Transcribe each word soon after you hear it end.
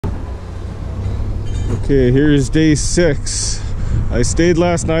Okay, here's day 6. I stayed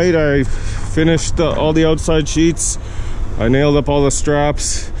last night. I finished all the outside sheets. I nailed up all the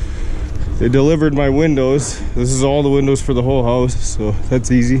straps. They delivered my windows. This is all the windows for the whole house, so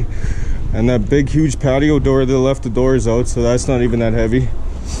that's easy. And that big huge patio door, they left the doors out, so that's not even that heavy.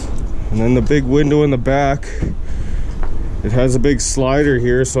 And then the big window in the back, it has a big slider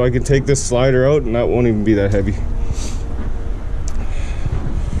here, so I can take this slider out and that won't even be that heavy.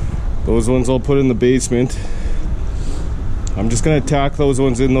 Those ones I'll put in the basement. I'm just gonna tack those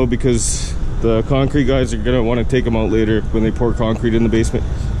ones in though, because the concrete guys are gonna want to take them out later when they pour concrete in the basement.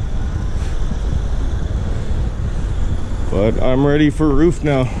 But I'm ready for roof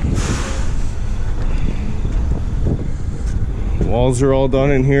now. Walls are all done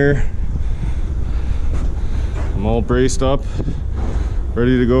in here. I'm all braced up,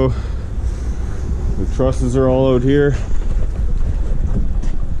 ready to go. The trusses are all out here.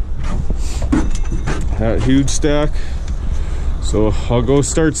 That huge stack. So I'll go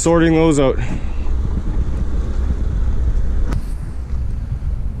start sorting those out.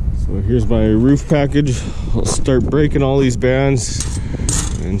 So here's my roof package. I'll start breaking all these bands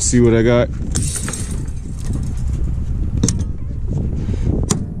and see what I got.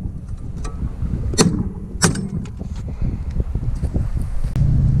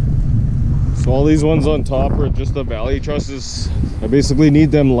 So all these ones on top are just the valley trusses. I basically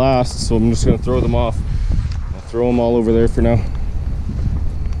need them last, so I'm just gonna throw them off. I'll throw them all over there for now.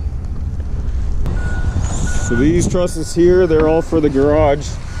 So these trusses here, they're all for the garage.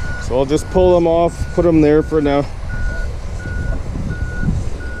 So I'll just pull them off, put them there for now.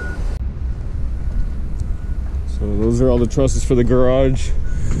 So those are all the trusses for the garage.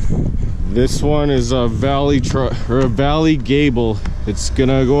 This one is a valley gable. It's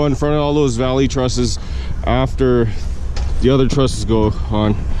gonna go in front of all those valley trusses after the other trusses go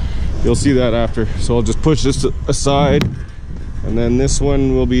on. You'll see that after. So I'll just push this aside, and then this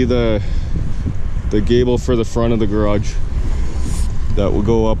one will be the gable for the front of the garage that will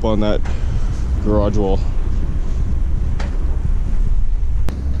go up on that garage wall.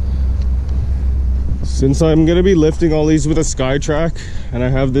 Since I'm gonna be lifting all these with a SkyTrack and I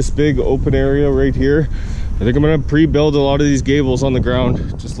have this big open area right here, I think I'm gonna pre-build a lot of these gables on the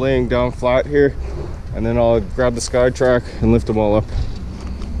ground, just laying down flat here, and then I'll grab the SkyTrack and lift them all up.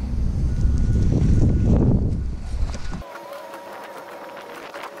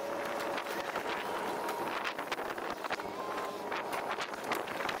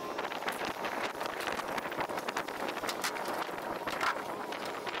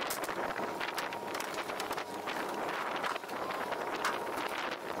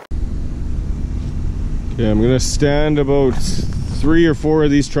 Okay, I'm gonna stand about 3 or 4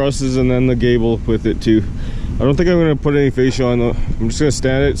 of these trusses and then the gable with it too. I don't think I'm gonna put any fascia on though. I'm just gonna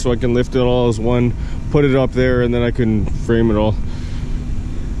stand it so I can lift it all as one, put it up there, and then I can frame it all.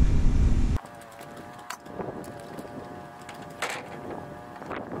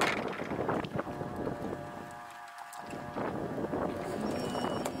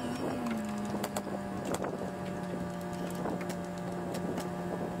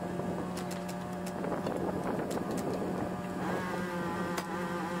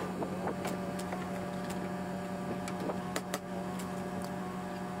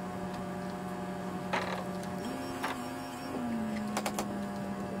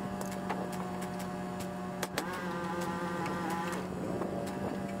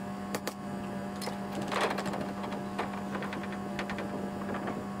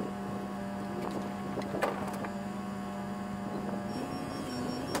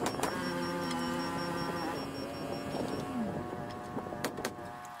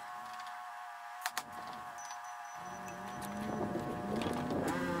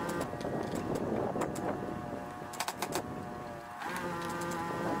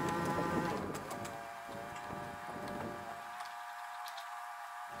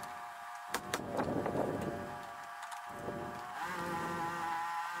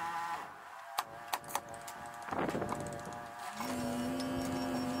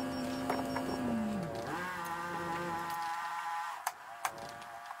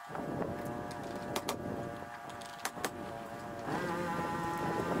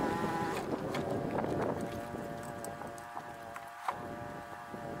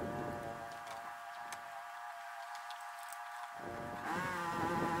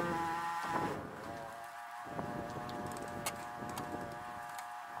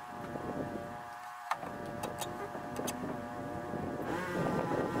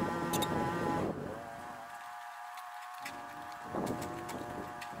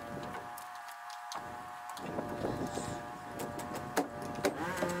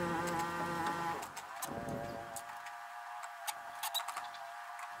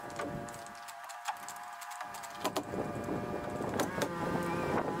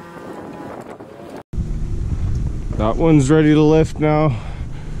 That one's ready to lift now.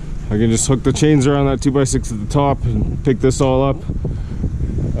 I can just hook the chains around that 2x6 at the top and pick this all up.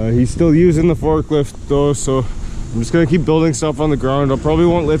 He's still using the forklift though, so I'm just gonna keep building stuff on the ground. I probably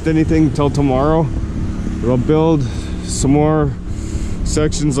won't lift anything until tomorrow, but I'll build some more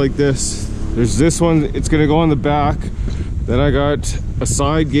sections like this. There's this one, it's gonna go on the back. Then I got a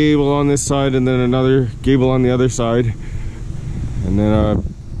side gable on this side and then another gable on the other side. And then a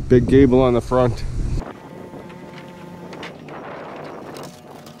big gable on the front.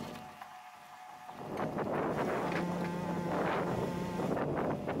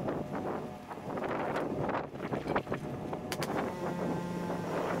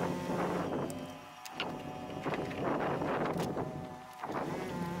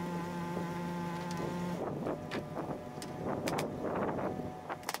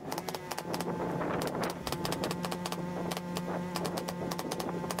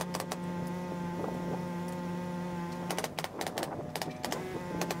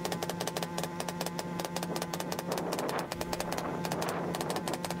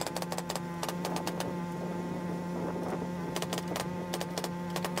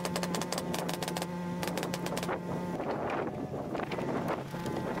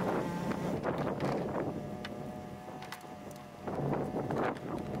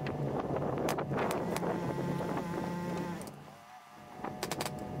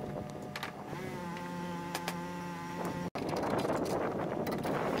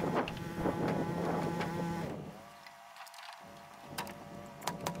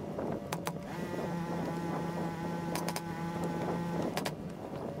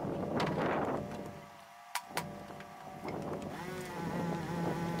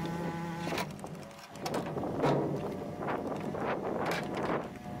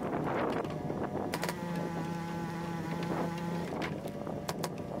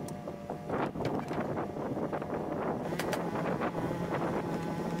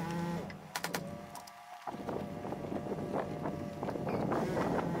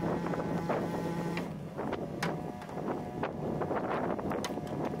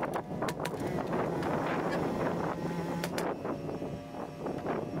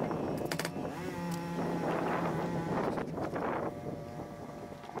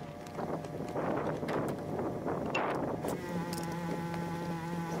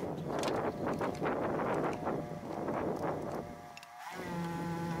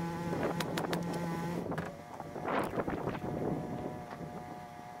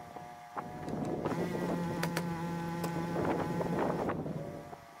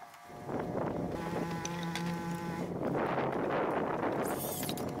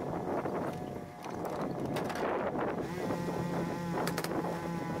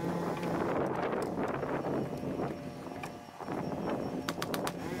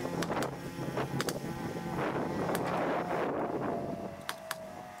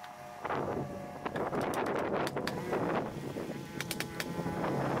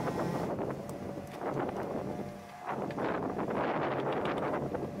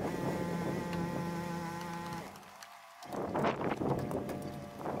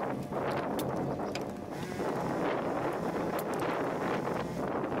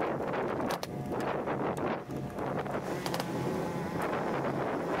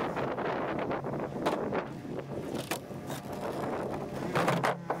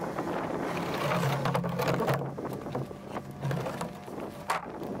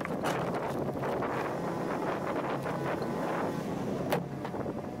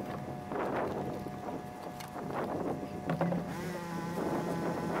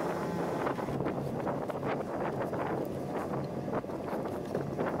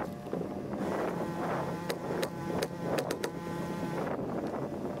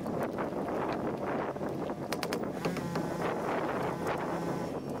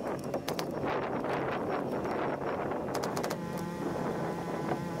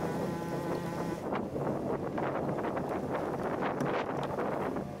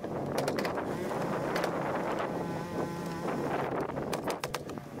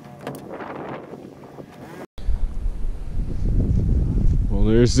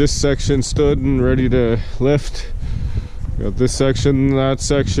 There's this section stood and ready to lift. Got this section, that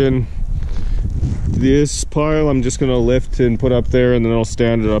section. This pile I'm just gonna lift and put up there, and then I'll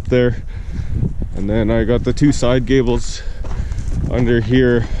stand it up there. And then I got the two side gables under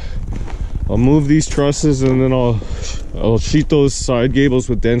here. I'll move these trusses and then I'll sheet those side gables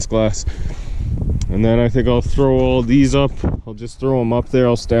with dense glass. And then I think I'll throw all these up. I'll just throw them up there,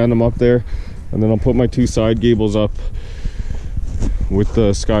 I'll stand them up there, and then I'll put my two side gables up with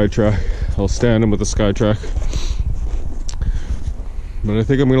the SkyTrack. I'll stand them with the SkyTrack. But I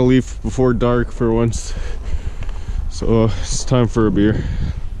think I'm gonna leave before dark for once. So it's time for a beer.